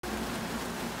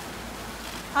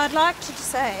I'd like to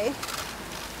say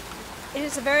it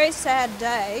is a very sad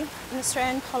day in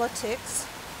Australian politics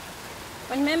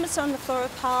when members on the floor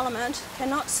of Parliament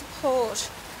cannot support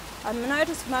a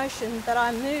notice motion that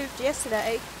I moved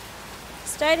yesterday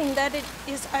stating that it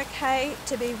is okay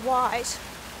to be white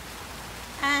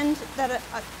and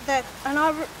and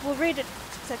I will read it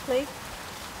exactly,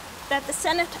 that the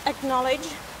Senate acknowledge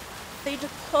the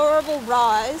deplorable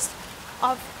rise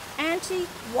of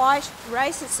anti-white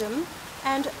racism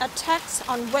and attacks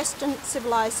on Western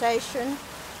civilization,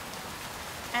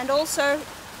 and also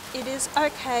it is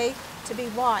okay to be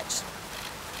white.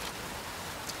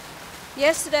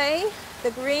 Yesterday,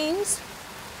 the Greens,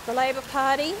 the Labor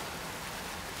Party,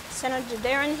 Senator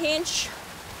Darren Hinch,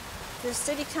 the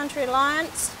City Country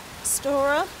Alliance,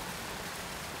 Stora,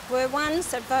 were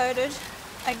ones that voted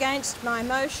against my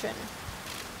motion.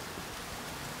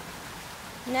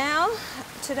 Now,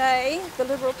 today, the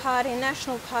Liberal Party and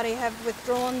National Party have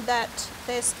withdrawn their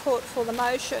support for the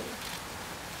motion.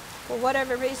 For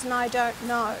whatever reason, I don't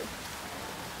know.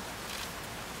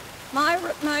 My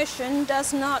motion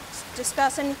does not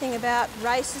discuss anything about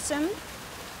racism,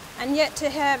 and yet to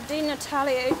have Di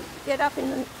Natalia get up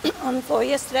on the floor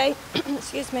yesterday,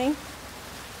 excuse me,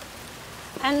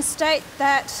 and state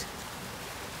that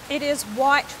it is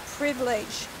white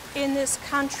privilege in this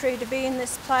country to be in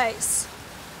this place.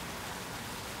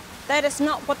 That is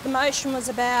not what the motion was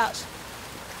about.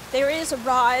 There is a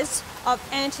rise of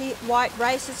anti-white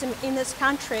racism in this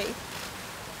country.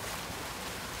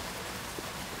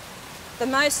 The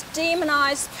most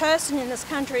demonised person in this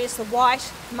country is the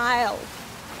white male.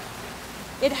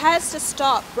 It has to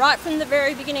stop right from the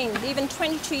very beginning. Even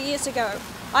 22 years ago,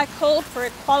 I called for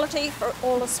equality for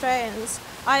all Australians.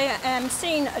 I am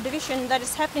seeing a division that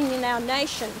is happening in our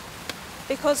nation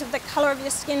because of the colour of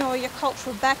your skin or your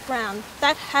cultural background.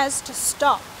 That has to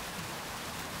stop.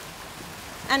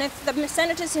 And if the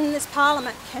senators in this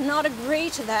parliament cannot agree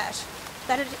to that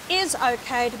it is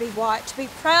okay to be white, to be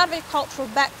proud of your cultural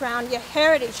background, your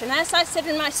heritage, and as I said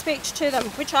in my speech to them,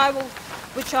 which I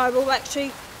will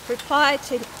actually reply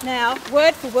to now,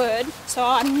 word for word, so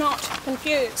I'm not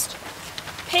confused.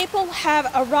 People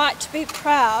have a right to be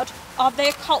proud of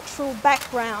their cultural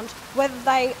background, whether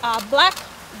they are black,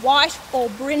 white or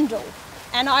brindle,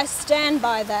 and I stand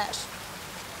by that.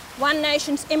 One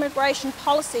Nation's immigration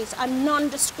policies are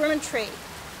non-discriminatory.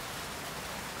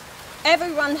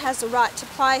 Everyone has a right to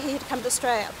apply here to come to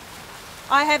Australia.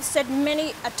 I have said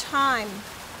many a time,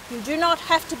 you do not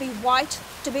have to be white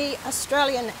to be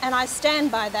Australian, and I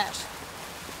stand by that.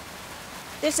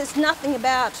 This is nothing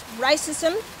about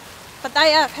racism, but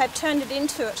they have turned it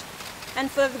into it. And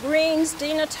for the Greens,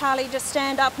 Di Natalia, to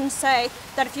stand up and say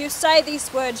that if you say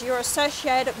these words, you're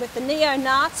associated with the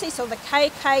neo-Nazis or the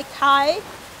KKK,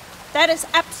 that is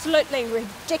absolutely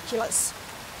ridiculous.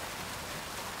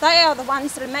 They are the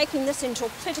ones that are making this into a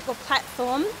political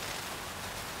platform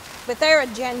with their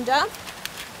agenda,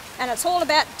 and it's all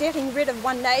about getting rid of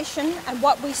One Nation and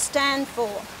what we stand for.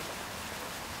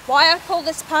 Why I call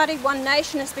this party One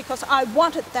Nation is because I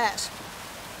wanted that.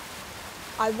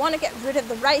 I want to get rid of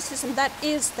the racism that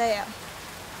is there.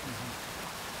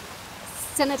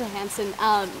 Senator Hanson,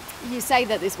 you say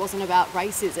that this wasn't about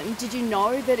racism. Did you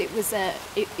know that it was that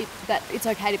it's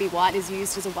okay to be white is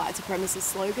used as a white supremacist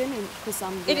slogan for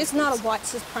some? It is not a white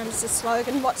supremacist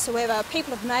slogan whatsoever.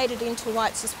 People have made it into a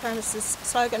white supremacist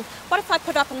slogan. What if I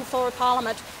put up on the floor of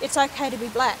Parliament, it's okay to be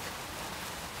black?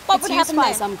 What would happen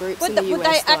then? Some groups in the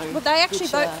US, would they actually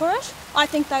vote for it? I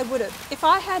think they would have. If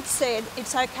I had said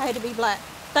it's okay to be black,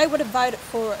 they would have voted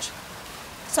for it.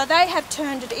 So they have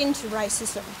turned it into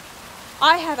racism.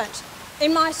 I haven't.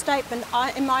 In my statement,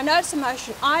 in my notice of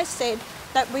motion, I said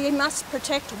that we must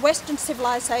protect Western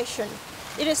civilization.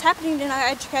 It is happening in our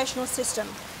educational system.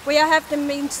 We have to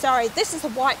be sorry. This is a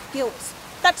white guilt.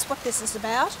 That's what this is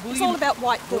about. It's all about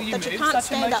white guilt, that you can't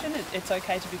stand up. It's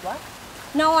okay to be black?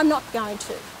 No, I'm not going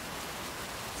to.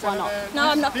 Why not? No,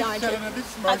 I'm not going to. Senator,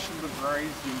 this motion was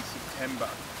raised in September.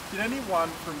 Did anyone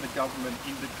from the government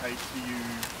indicate to you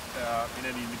in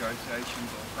any negotiations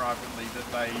or privately that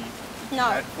they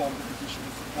had formed a position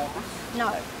to support this?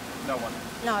 No. No one?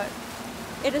 No.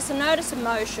 It is a notice of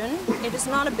motion. It is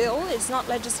not a bill. It's not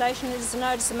legislation. It is a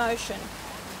notice of motion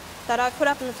that I put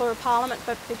up on the floor of Parliament,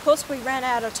 but because we ran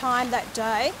out of time that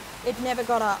day, it never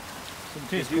got up.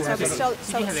 Did you have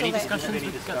any discussions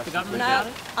with the government about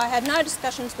it? I had no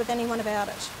discussions with anyone about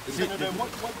it. Senator,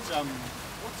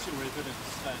 what's your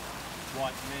evidence that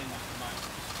white men are the most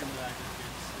discriminated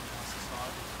against in our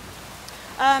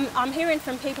society? I'm hearing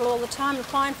from people all the time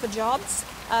applying for jobs.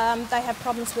 They have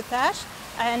problems with that.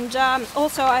 And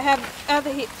also I have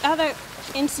other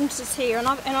instances here, and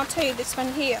I'll tell you this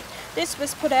one here. This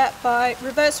was put out by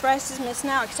Reverse Racism is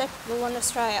Now Acceptable in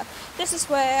Australia. This is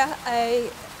where a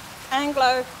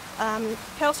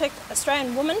Anglo-Celtic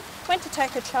Australian woman went to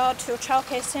take her child to a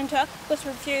childcare centre, was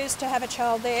refused to have a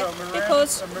child there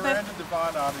because... A Miranda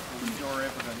Devine article is your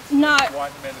evidence. No,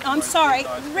 White men are the I'm most sorry,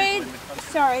 demonized people in the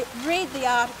country. read the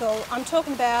article. I'm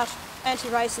talking about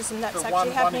anti-racism that's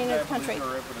actually happening in the country.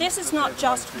 This is not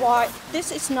just white,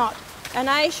 this is not an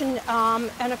Asian,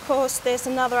 and of course there's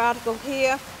another article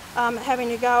here having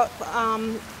to go at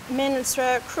men in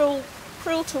Australia, cruel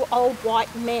to old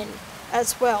white men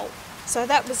as well. So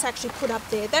that was actually put up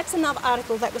there. That's another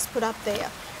article that was put up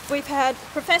there. We've had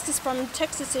professors from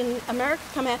Texas in America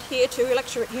come out here to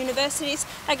lecture at universities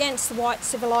against the white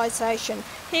civilisation.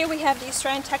 Here we have the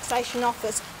Australian Taxation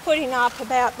Office putting up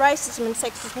about racism and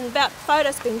sexism, about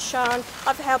photos being shown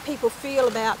of how people feel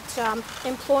about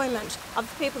employment, of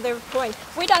the people they're employing.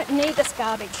 We don't need this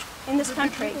garbage in this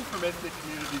country. People from ethnic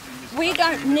communities in this we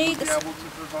country don't need would this. be able to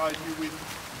provide you with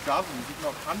dozens, if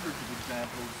not hundreds of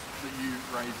examples that you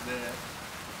raised there.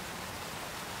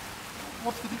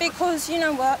 What's the difference? Because, you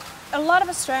know what, a lot of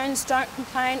Australians don't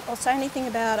complain or say anything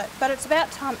about it, but it's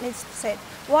about time it needs to be said.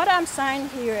 What I'm saying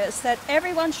here is that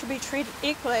everyone should be treated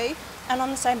equally and on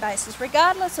the same basis,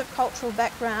 regardless of cultural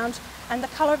background and the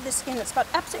colour of their skin. It's got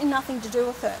absolutely nothing to do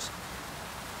with it.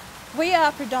 We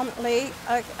are predominantly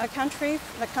a country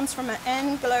that comes from an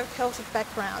Anglo-Celtic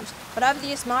background, but over the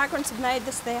years migrants have made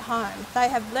this their home. They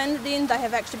have blended in, they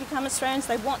have actually become Australians,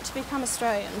 they want to become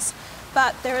Australians,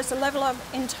 but there is a level of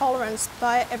intolerance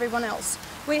by everyone else.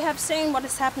 We have seen what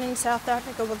is happening in South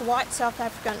Africa with white South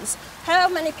Africans. How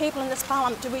many people in this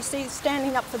parliament do we see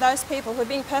standing up for those people who are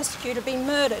being persecuted, being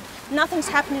murdered? Nothing's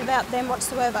happening about them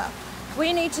whatsoever.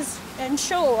 We need to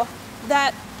ensure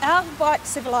that our white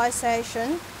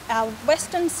civilisation, our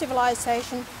Western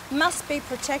civilisation, must be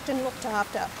protected and looked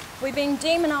after. We're being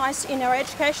demonised in our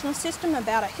educational system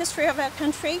about a history of our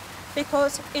country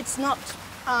because it's not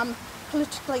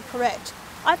politically correct.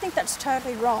 I think that's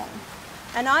totally wrong.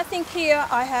 And I think here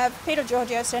I have Peter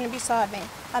Georgiou standing beside me,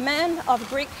 a man of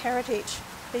Greek heritage.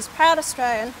 He's proud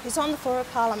Australian, he's on the floor of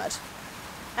Parliament,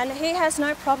 and he has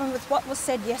no problem with what was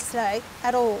said yesterday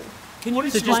at all. Can you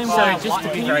explain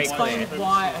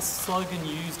why a slogan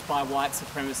used by white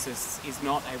supremacists is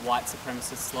not a white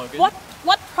supremacist slogan?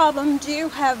 What problem do you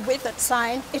have with it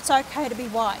saying it's okay to be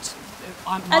white?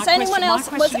 As anyone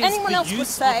else would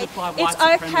say, it's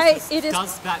okay. It is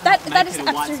that is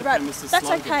absolutely right. That's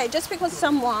okay. Just because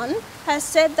someone has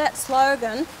said that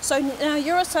slogan, so now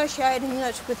you're associating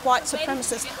it with white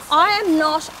supremacists. I am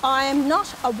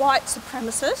not a white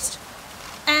supremacist.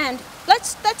 And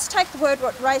let's take the word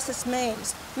what racist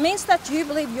means. It means that you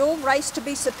believe your race to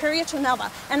be superior to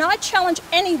another. And I challenge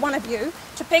any one of you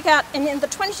to pick out, and in the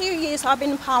 22 years I've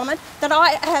been in Parliament, that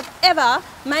I have ever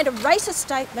made a racist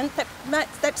statement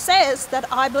that says that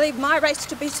I believe my race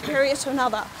to be superior to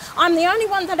another. I'm the only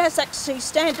one that has actually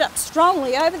stood up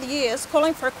strongly over the years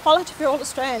calling for equality for all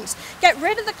Australians. Get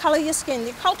rid of the colour of your skin,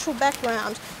 your cultural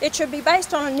background. It should be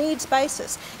based on a needs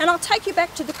basis. And I'll take you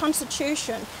back to the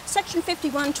Constitution, Section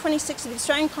 51(26) of the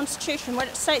Australian Constitution, where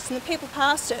it states, and the people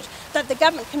passed it, that the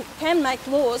government can make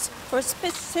laws for a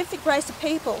specific race of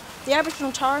people, the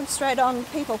Aboriginal and Torres Strait Islander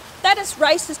people. That is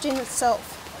racist in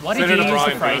itself. Why did you use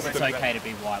the phrase "it's okay to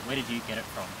be white"? Where did you get it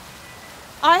from?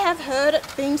 I have heard it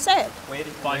being said. Where have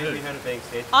you heard it being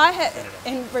said?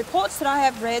 In reports that I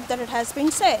have read that it has been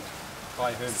said.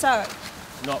 By whom? So,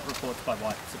 not reports by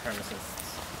white supremacists.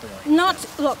 Clearly.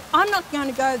 Look, I'm not going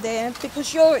to go there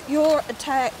because you're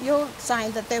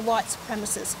saying that they're white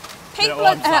supremacists. People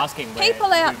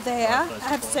out there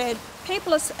have said,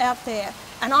 people out there,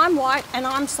 and I'm white, and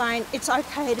I'm saying it's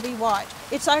okay to be white.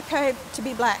 It's okay to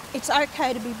be black. It's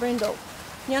okay to be brindle.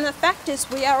 You know, the fact is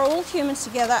we are all humans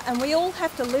together and we all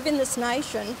have to live in this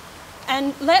nation,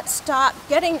 and let's start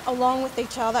getting along with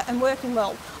each other and working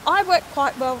well. I work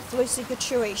quite well with Lucy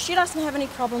Gachui. She doesn't have any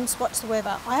problems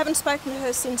whatsoever. I haven't spoken to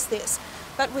her since this,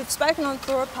 but we've spoken on the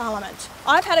floor of Parliament.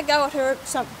 I've had a go at her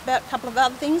about a couple of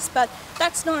other things, but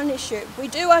that's not an issue. We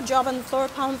do our job on the floor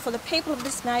of Parliament for the people of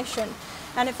this nation.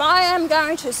 And if I am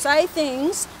going to say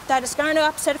things that is going to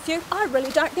upset a few, I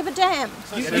really don't give a damn.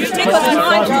 Because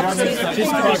my job is to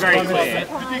just to be very clear.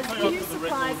 Were you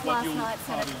surprised last night,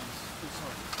 Senator?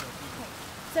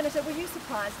 Senator, were you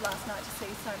surprised last night to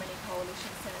see so many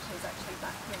coalition senators actually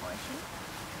back the motion?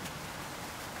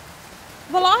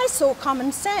 Well, I saw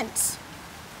common sense.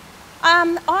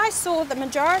 I saw the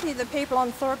majority of the people on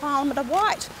the floor of Parliament are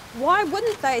white. Why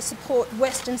wouldn't they support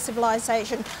Western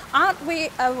civilisation? Aren't we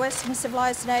a Western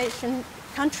civilisation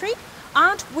country?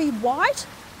 Aren't we white,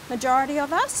 majority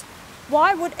of us?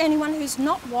 Why would anyone who's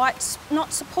not white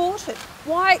not support it?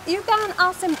 Why? You go and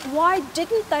ask them, why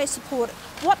didn't they support it?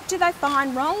 What do they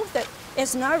find wrong with it?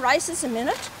 There's no racism in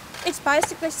it. It's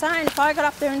basically saying if I got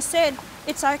up there and said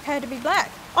it's okay to be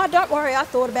black, oh, don't worry, I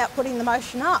thought about putting the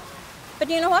motion up. But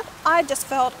you know what? I just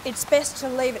felt it's best to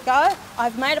leave it go.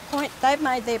 I've made a point, they've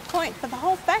made their point, but the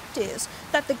whole fact is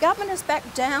that the government has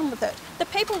backed down with it. The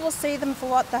people will see them for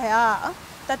what they are,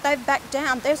 that they've backed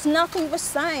down. There's nothing with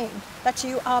saying that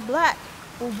you are black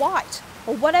or white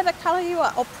or whatever colour you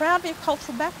are, or proud of your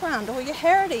cultural background or your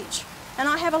heritage. And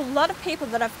I have a lot of people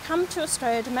that have come to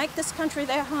Australia to make this country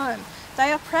their home.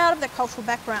 They are proud of their cultural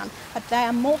background, but they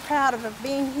are more proud of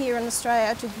being here in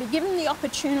Australia, to be given the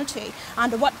opportunity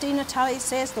under what Di Natale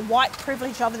says, the white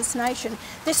privilege of this nation.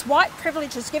 This white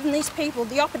privilege has given these people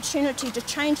the opportunity to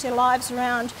change their lives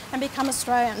around and become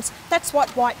Australians. That's what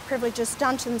white privilege has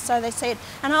done to them, so they said.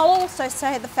 And I'll also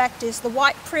say the fact is the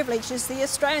white privilege is the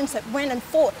Australians that went and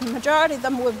fought, and the majority of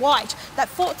them were white, that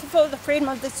fought for the freedom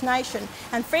of this nation.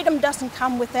 And freedom doesn't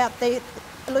come without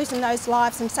losing those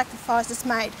lives and sacrifices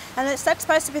made. And is that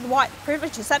supposed to be the white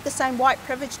privilege? Is that the same white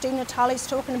privilege Di Natale's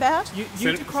talking about? You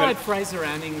decried Fraser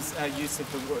Anning's use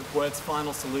of the words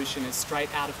final solution as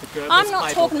straight out of the Goebbels I'm not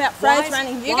playbook. talking about Fraser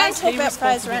Anning. You're going to talk about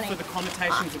Fraser Anning. For the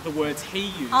connotations of the words he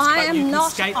used, I'm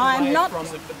not talking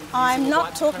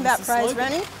about supremacist Fraser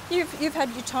slogan. Anning. You've had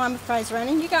your time with Fraser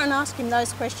Anning. You go and ask him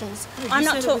those questions. I'm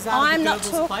not talking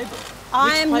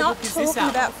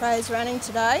about Fraser Anning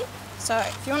today. So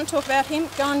if you want to talk about him, you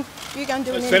go and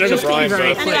do an Senator interview. Brian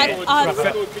Anyway,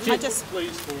 Could you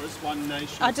please for us One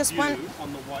Nation's view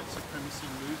on the white supremacy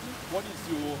movement? What is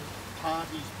your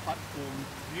party's platform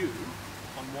view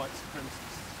on white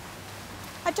supremacists?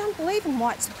 I don't believe in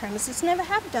white supremacists, never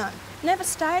have done. Never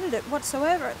stated it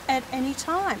whatsoever at any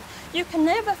time. You can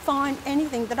never find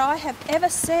anything that I have ever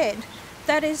said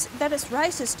that is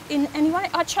racist in any way.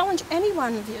 I challenge any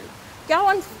one of you. Go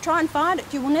and try and find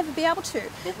it. You will never be able to.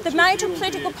 The major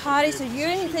political parties are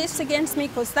using this against me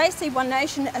because they see One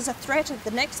Nation as a threat at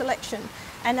the next election.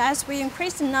 And as we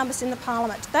increase in numbers in the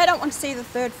parliament, they don't want to see the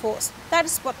third force. That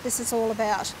is what this is all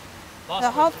about.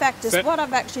 The whole fact is what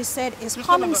I've actually said is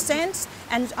common sense,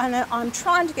 and I'm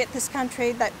trying to get this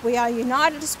country that we are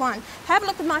united as one. Have a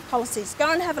look at my policies.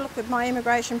 Go and have a look at my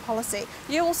immigration policy.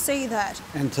 You will see that.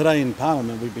 And today in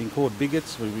Parliament we've been called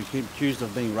bigots, we've been accused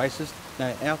of being racist.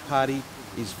 Now our party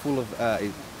is full of,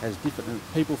 it has different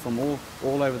people from all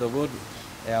over the world.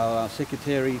 Our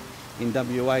secretary in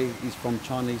WA is from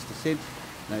Chinese descent.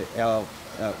 Now,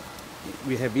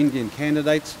 we have Indian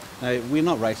candidates. We're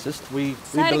not racist. We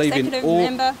believe in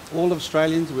all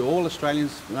Australians. We're all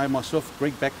Australians. You know, myself,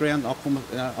 Greek background. I'm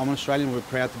an Australian. We're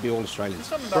proud to be all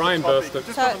Australians. Brian Burston.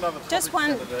 Last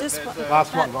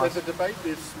one. There's a debate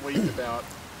this week about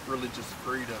religious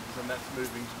freedoms, and that's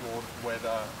moving towards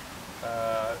whether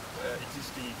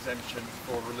existing exemptions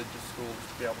for religious schools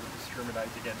to be able to discriminate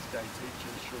against gay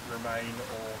teachers should remain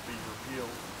or be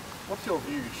repealed. What's your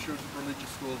view? Should religious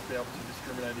schools be able to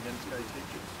discriminate against gay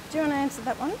teachers? Do you want to answer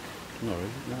that one? No.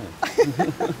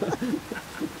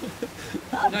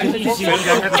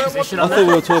 I thought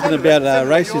we were talking about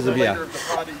racism here.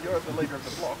 You're the leader of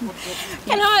the bloc.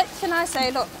 Can I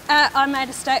say, look, I made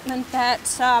a statement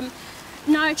that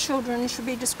no children should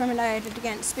be discriminated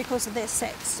against because of their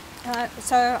sex.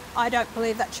 So I don't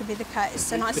believe that should be the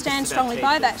case, and I stand strongly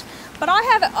by that. But I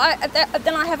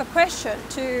have a question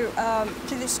to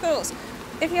the schools.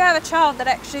 If you have a child that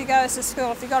actually goes to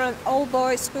school, if you've got an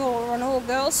all-boys school or an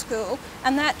all-girls school,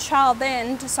 and that child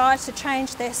then decides to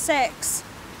change their sex,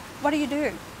 what do you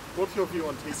do? What's your view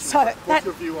on teaching? What's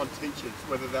your view on teachers,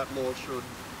 whether that law should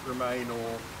remain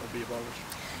or be abolished?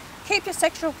 Keep your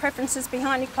sexual preferences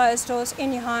behind your closed doors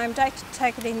in your home. Don't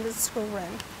take it into the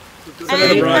schoolroom.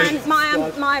 And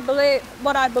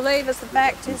what I believe is the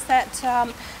fact is that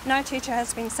no teacher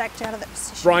has been sacked out of that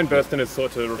position. Brian Burston has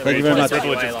sought to refer to the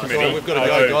Privileges Committee. We've got to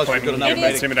go, guys. You've been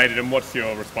intimidated, and what's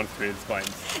your response to his claims?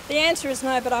 The answer is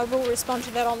no, but I will respond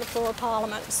to that on the floor of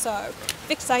Parliament. So,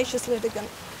 vexatious litigant.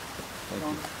 Thank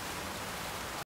you.